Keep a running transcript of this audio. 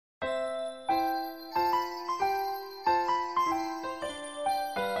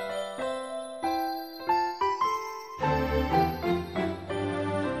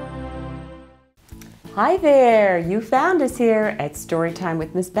Hi there! You found us here at Storytime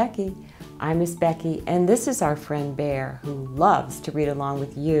with Miss Becky. I'm Miss Becky, and this is our friend Bear, who loves to read along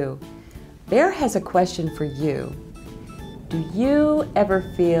with you. Bear has a question for you. Do you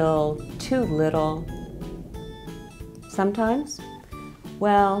ever feel too little? Sometimes?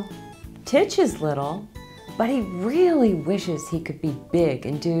 Well, Titch is little, but he really wishes he could be big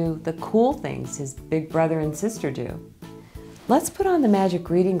and do the cool things his big brother and sister do. Let's put on the magic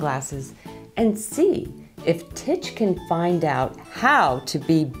reading glasses and see if Titch can find out how to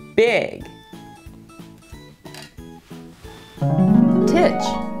be big. Titch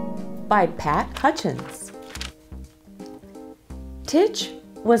by Pat Hutchins. Titch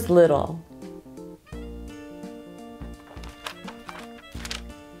was little.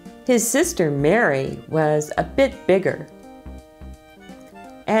 His sister Mary was a bit bigger.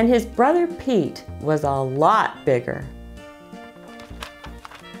 And his brother Pete was a lot bigger.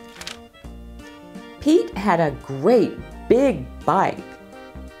 Pete had a great big bike.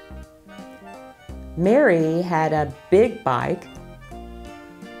 Mary had a big bike.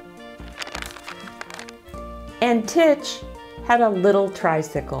 And Titch had a little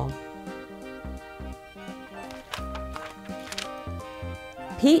tricycle.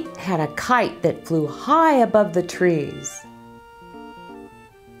 Pete had a kite that flew high above the trees.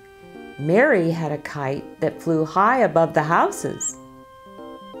 Mary had a kite that flew high above the houses.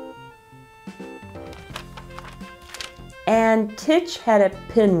 And Titch had a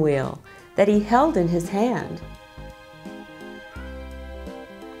pinwheel that he held in his hand.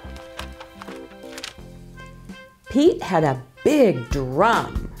 Pete had a big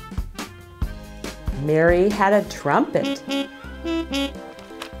drum. Mary had a trumpet.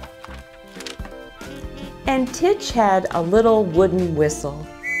 And Titch had a little wooden whistle.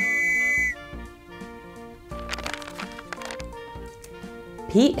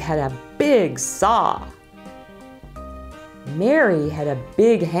 Pete had a big saw. Mary had a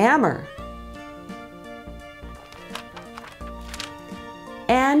big hammer.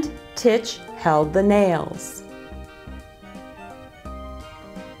 And Titch held the nails.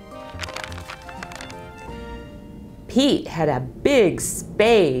 Pete had a big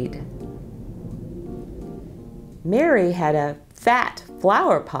spade. Mary had a fat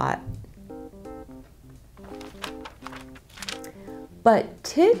flower pot. But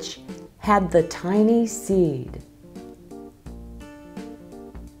Titch had the tiny seed.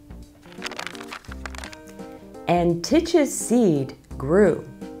 And Titch's seed grew.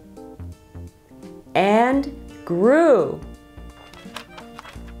 And grew.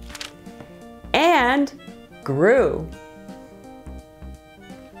 And grew.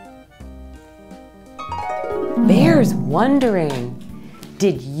 Bear's wondering,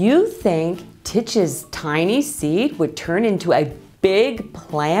 did you think Titch's tiny seed would turn into a big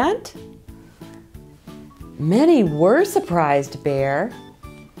plant? Many were surprised, Bear.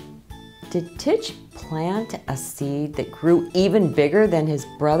 Did Titch plant a seed that grew even bigger than his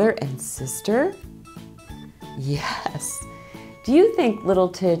brother and sister? Yes. Do you think little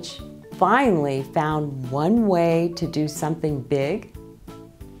Titch finally found one way to do something big?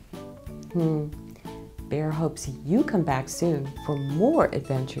 Bear hopes you come back soon for more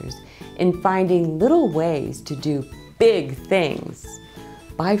adventures in finding little ways to do big things.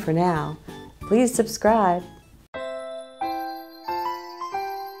 Bye for now. Please subscribe.